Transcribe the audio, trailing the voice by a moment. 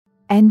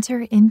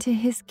Enter into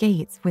his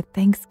gates with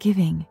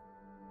thanksgiving,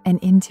 and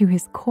into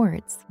his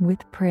courts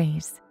with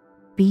praise.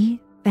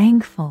 Be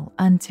thankful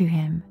unto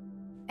him,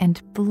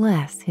 and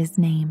bless his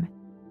name.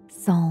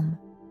 Psalm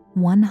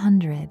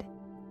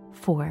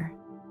 104.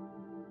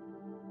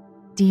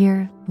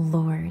 Dear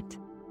Lord,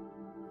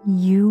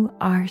 you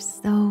are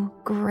so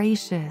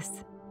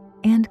gracious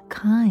and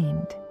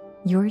kind.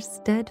 Your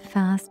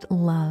steadfast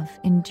love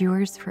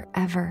endures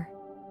forever.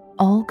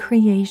 All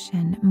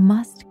creation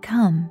must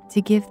come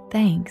to give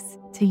thanks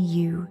to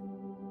you.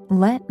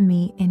 Let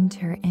me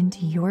enter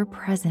into your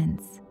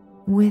presence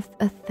with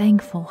a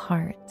thankful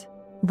heart.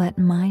 Let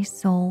my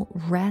soul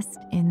rest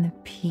in the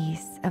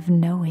peace of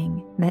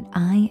knowing that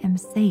I am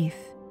safe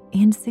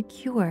and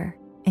secure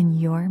in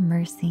your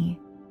mercy.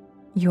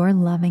 Your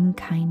loving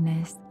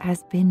kindness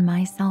has been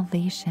my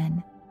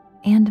salvation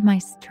and my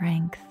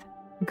strength.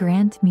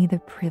 Grant me the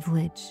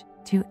privilege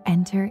to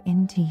enter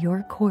into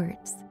your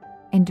courts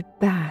and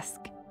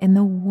bask in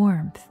the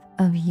warmth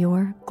of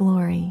your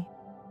glory.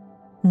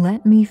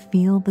 Let me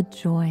feel the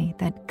joy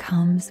that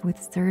comes with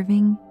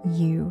serving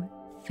you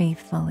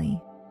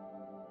faithfully,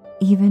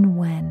 even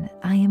when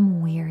I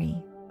am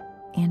weary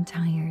and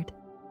tired.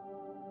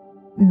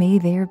 May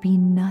there be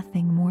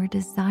nothing more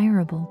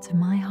desirable to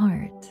my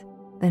heart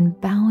than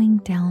bowing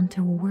down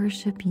to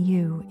worship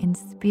you in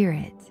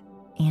spirit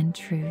and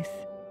truth.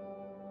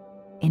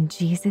 In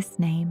Jesus'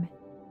 name,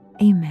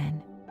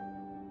 amen.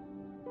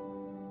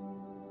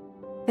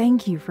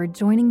 Thank you for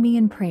joining me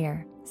in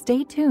prayer.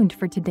 Stay tuned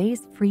for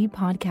today's free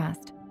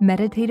podcast,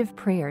 Meditative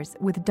Prayers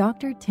with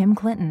Dr. Tim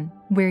Clinton,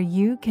 where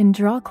you can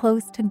draw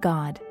close to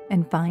God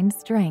and find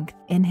strength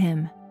in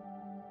Him.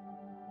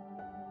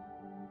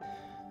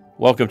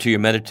 Welcome to your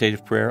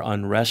meditative prayer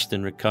on rest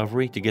and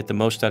recovery. To get the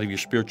most out of your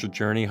spiritual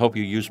journey, I hope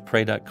you use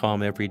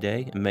pray.com every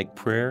day and make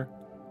prayer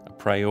a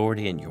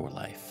priority in your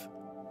life.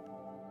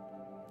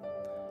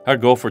 Our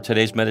goal for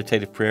today's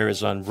meditative prayer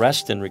is on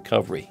rest and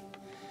recovery.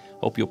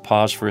 Hope you'll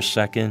pause for a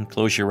second,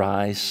 close your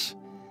eyes,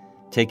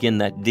 take in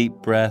that deep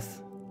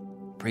breath,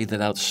 breathe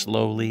it out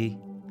slowly.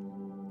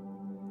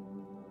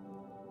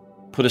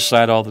 Put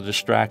aside all the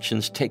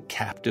distractions, take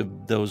captive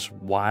those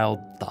wild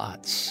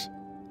thoughts.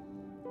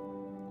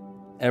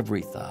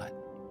 Every thought.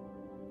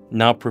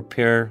 Now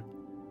prepare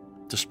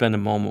to spend a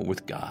moment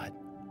with God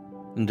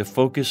and to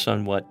focus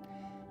on what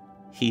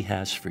He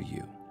has for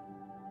you.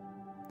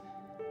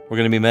 We're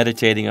going to be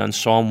meditating on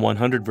Psalm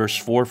 100, verse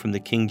 4 from the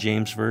King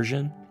James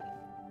Version.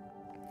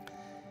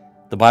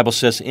 The Bible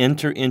says,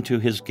 "Enter into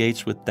His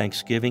gates with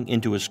thanksgiving,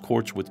 into His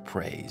courts with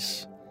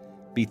praise.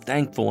 Be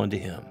thankful unto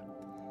Him,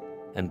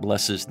 and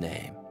bless His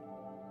name."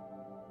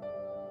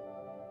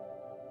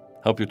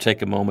 Hope you'll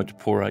take a moment to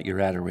pour out your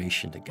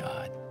adoration to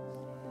God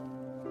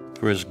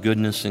for His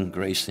goodness and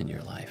grace in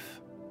your life.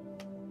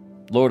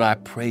 Lord, I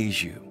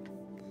praise you,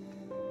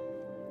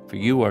 for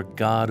you are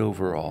God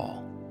over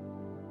all.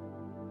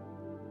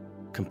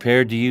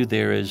 Compared to you,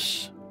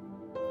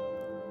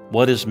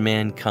 what is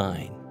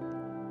mankind,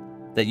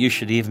 that you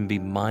should even be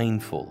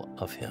mindful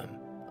of him,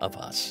 of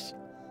us.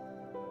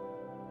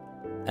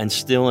 And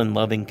still in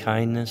loving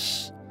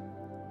kindness,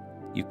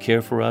 you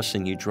care for us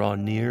and you draw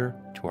near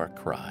to our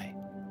cry.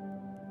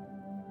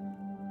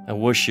 I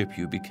worship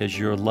you because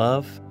your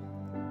love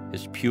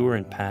is pure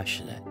and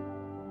passionate,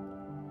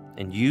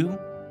 and you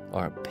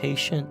are a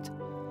patient,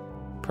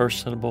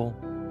 personable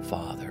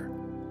Father.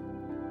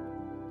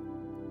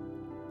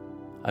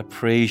 I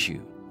praise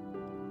you,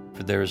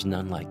 for there is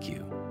none like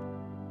you.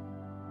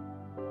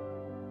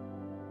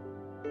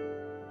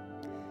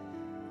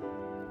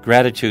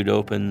 Gratitude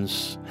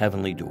opens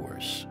heavenly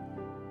doors.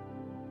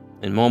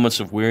 In moments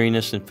of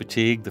weariness and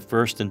fatigue, the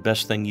first and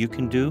best thing you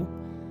can do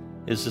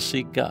is to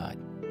seek God.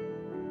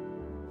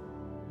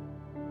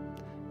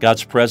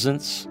 God's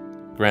presence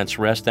grants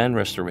rest and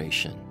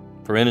restoration,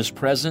 for in His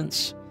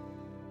presence,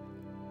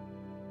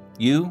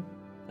 you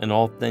and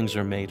all things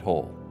are made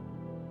whole.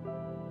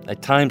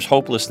 At times,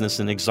 hopelessness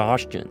and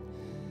exhaustion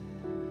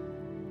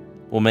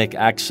will make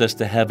access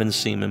to heaven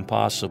seem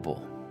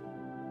impossible.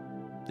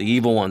 The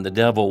evil one, the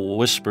devil, will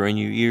whisper in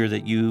your ear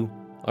that you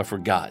are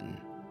forgotten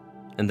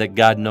and that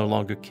God no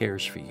longer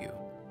cares for you.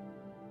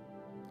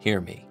 Hear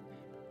me.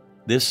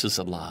 This is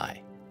a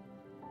lie,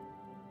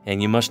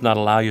 and you must not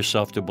allow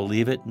yourself to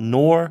believe it,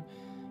 nor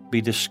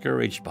be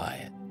discouraged by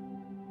it.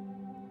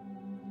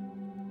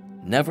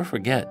 Never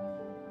forget,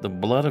 the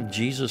blood of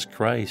Jesus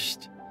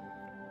Christ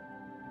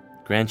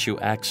grants you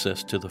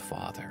access to the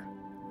Father.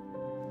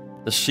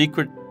 The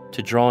secret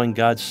to drawing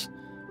God's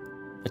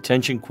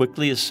attention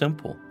quickly is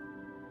simple.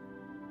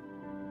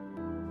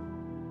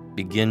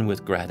 Begin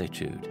with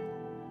gratitude.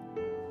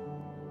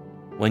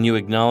 When you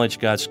acknowledge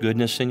God's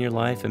goodness in your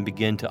life and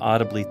begin to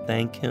audibly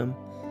thank Him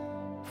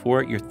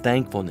for it, your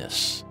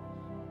thankfulness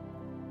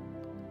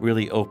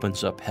really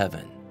opens up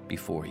heaven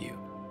before you.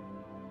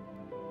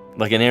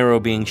 Like an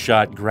arrow being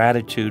shot,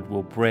 gratitude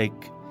will break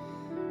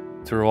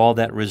through all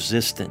that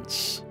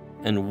resistance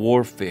and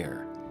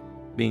warfare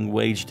being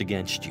waged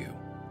against you.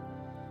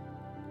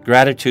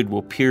 Gratitude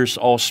will pierce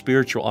all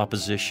spiritual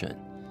opposition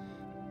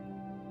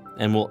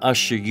and will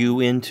usher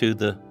you into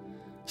the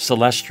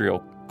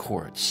celestial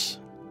courts.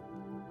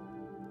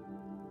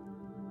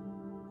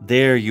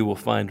 There you will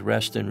find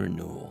rest and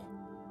renewal.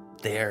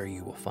 There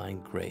you will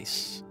find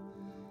grace.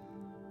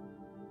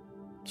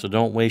 So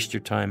don't waste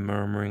your time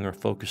murmuring or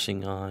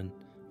focusing on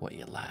what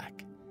you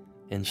lack.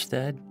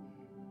 Instead,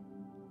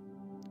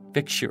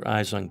 fix your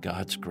eyes on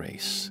God's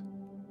grace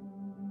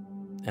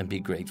and be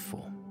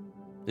grateful.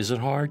 Is it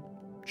hard?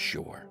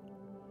 Sure.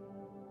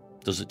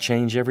 Does it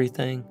change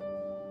everything?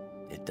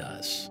 It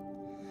does.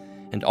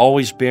 And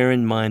always bear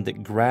in mind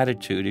that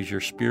gratitude is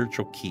your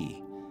spiritual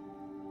key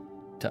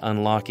to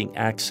unlocking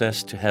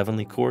access to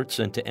heavenly courts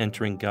and to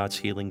entering God's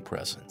healing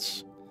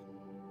presence.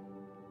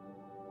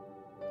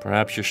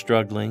 Perhaps you're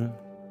struggling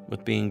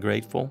with being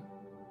grateful.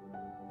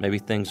 Maybe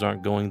things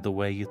aren't going the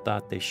way you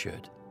thought they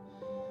should.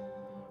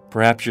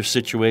 Perhaps your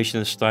situation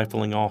is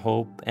stifling all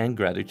hope and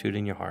gratitude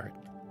in your heart.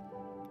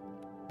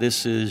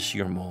 This is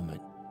your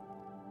moment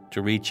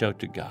to reach out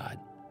to God.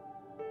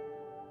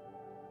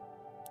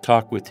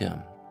 Talk with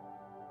Him.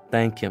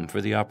 Thank Him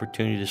for the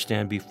opportunity to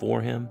stand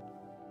before Him,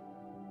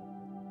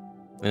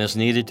 and as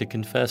needed, to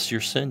confess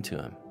your sin to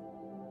Him.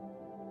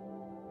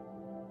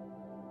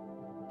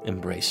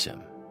 Embrace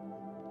Him.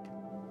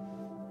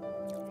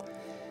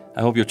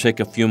 I hope you'll take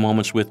a few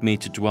moments with me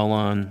to dwell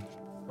on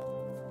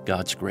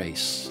God's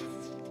grace.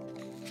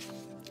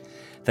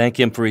 Thank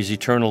Him for His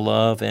eternal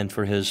love and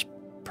for His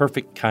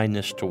perfect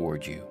kindness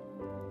toward you.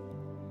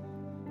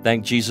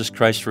 Thank Jesus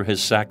Christ for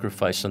His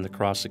sacrifice on the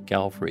cross at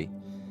Calvary,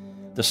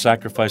 the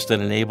sacrifice that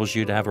enables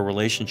you to have a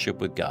relationship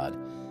with God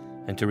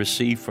and to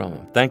receive from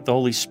Him. Thank the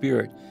Holy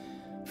Spirit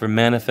for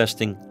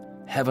manifesting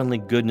heavenly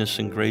goodness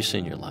and grace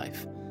in your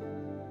life.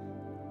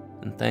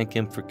 And thank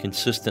Him for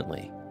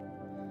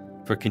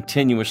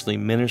continuously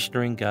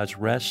ministering God's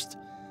rest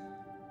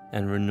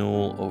and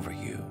renewal over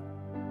you.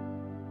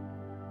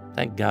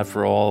 Thank God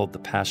for all the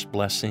past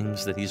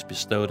blessings that He's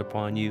bestowed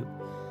upon you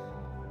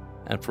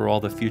and for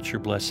all the future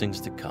blessings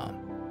to come.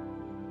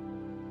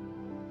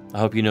 I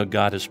hope you know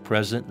God is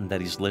present and that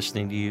He's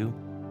listening to you.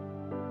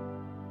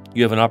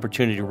 You have an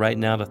opportunity right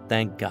now to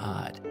thank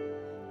God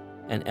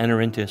and enter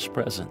into His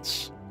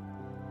presence.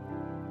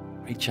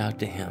 Reach out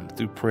to Him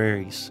through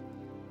praise,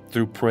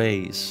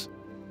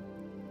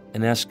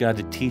 and ask God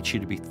to teach you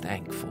to be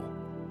thankful.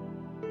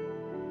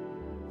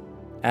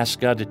 Ask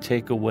God to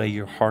take away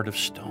your heart of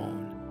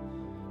stone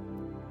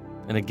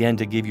and again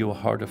to give you a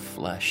heart of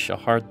flesh, a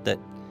heart that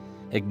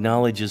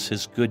acknowledges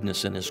His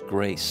goodness and His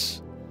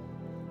grace.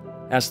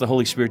 Ask the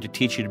Holy Spirit to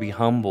teach you to be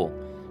humble,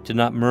 to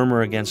not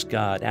murmur against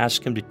God.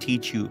 Ask Him to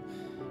teach you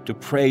to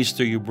praise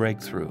through your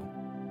breakthrough.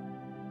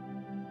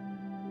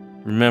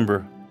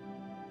 Remember,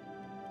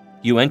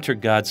 you enter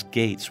God's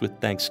gates with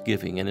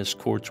thanksgiving and His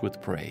courts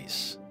with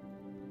praise.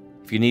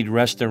 If you need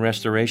rest and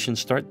restoration,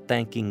 start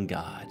thanking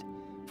God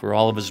for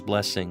all of His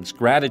blessings.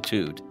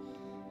 Gratitude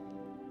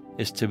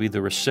is to be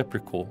the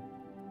reciprocal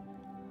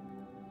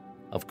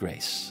of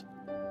grace.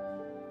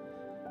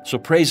 So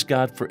praise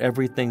God for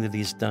everything that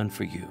He's done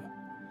for you.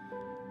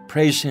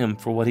 Praise Him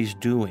for what He's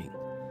doing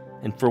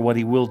and for what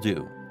He will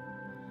do.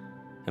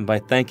 And by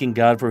thanking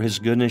God for His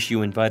goodness,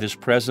 you invite His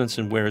presence,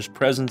 and where His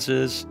presence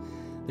is,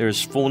 there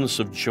is fullness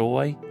of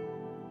joy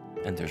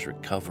and there's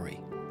recovery.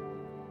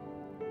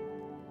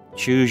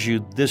 Choose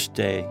you this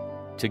day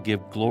to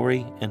give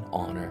glory and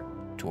honor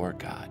to our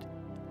God.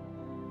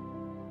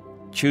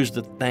 Choose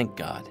to thank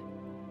God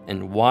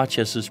and watch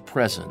as His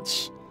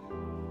presence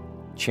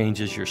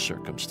changes your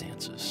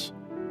circumstances.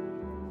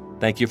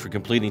 Thank you for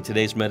completing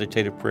today's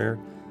meditative prayer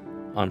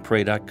on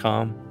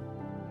Pray.com.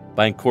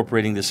 By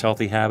incorporating this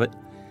healthy habit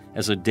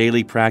as a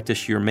daily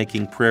practice, you're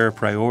making prayer a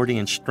priority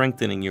and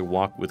strengthening your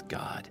walk with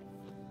God.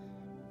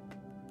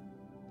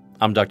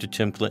 I'm Dr.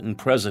 Tim Clinton,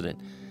 President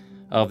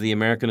of the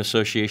American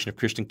Association of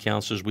Christian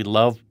Counselors. We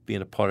love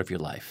being a part of your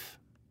life.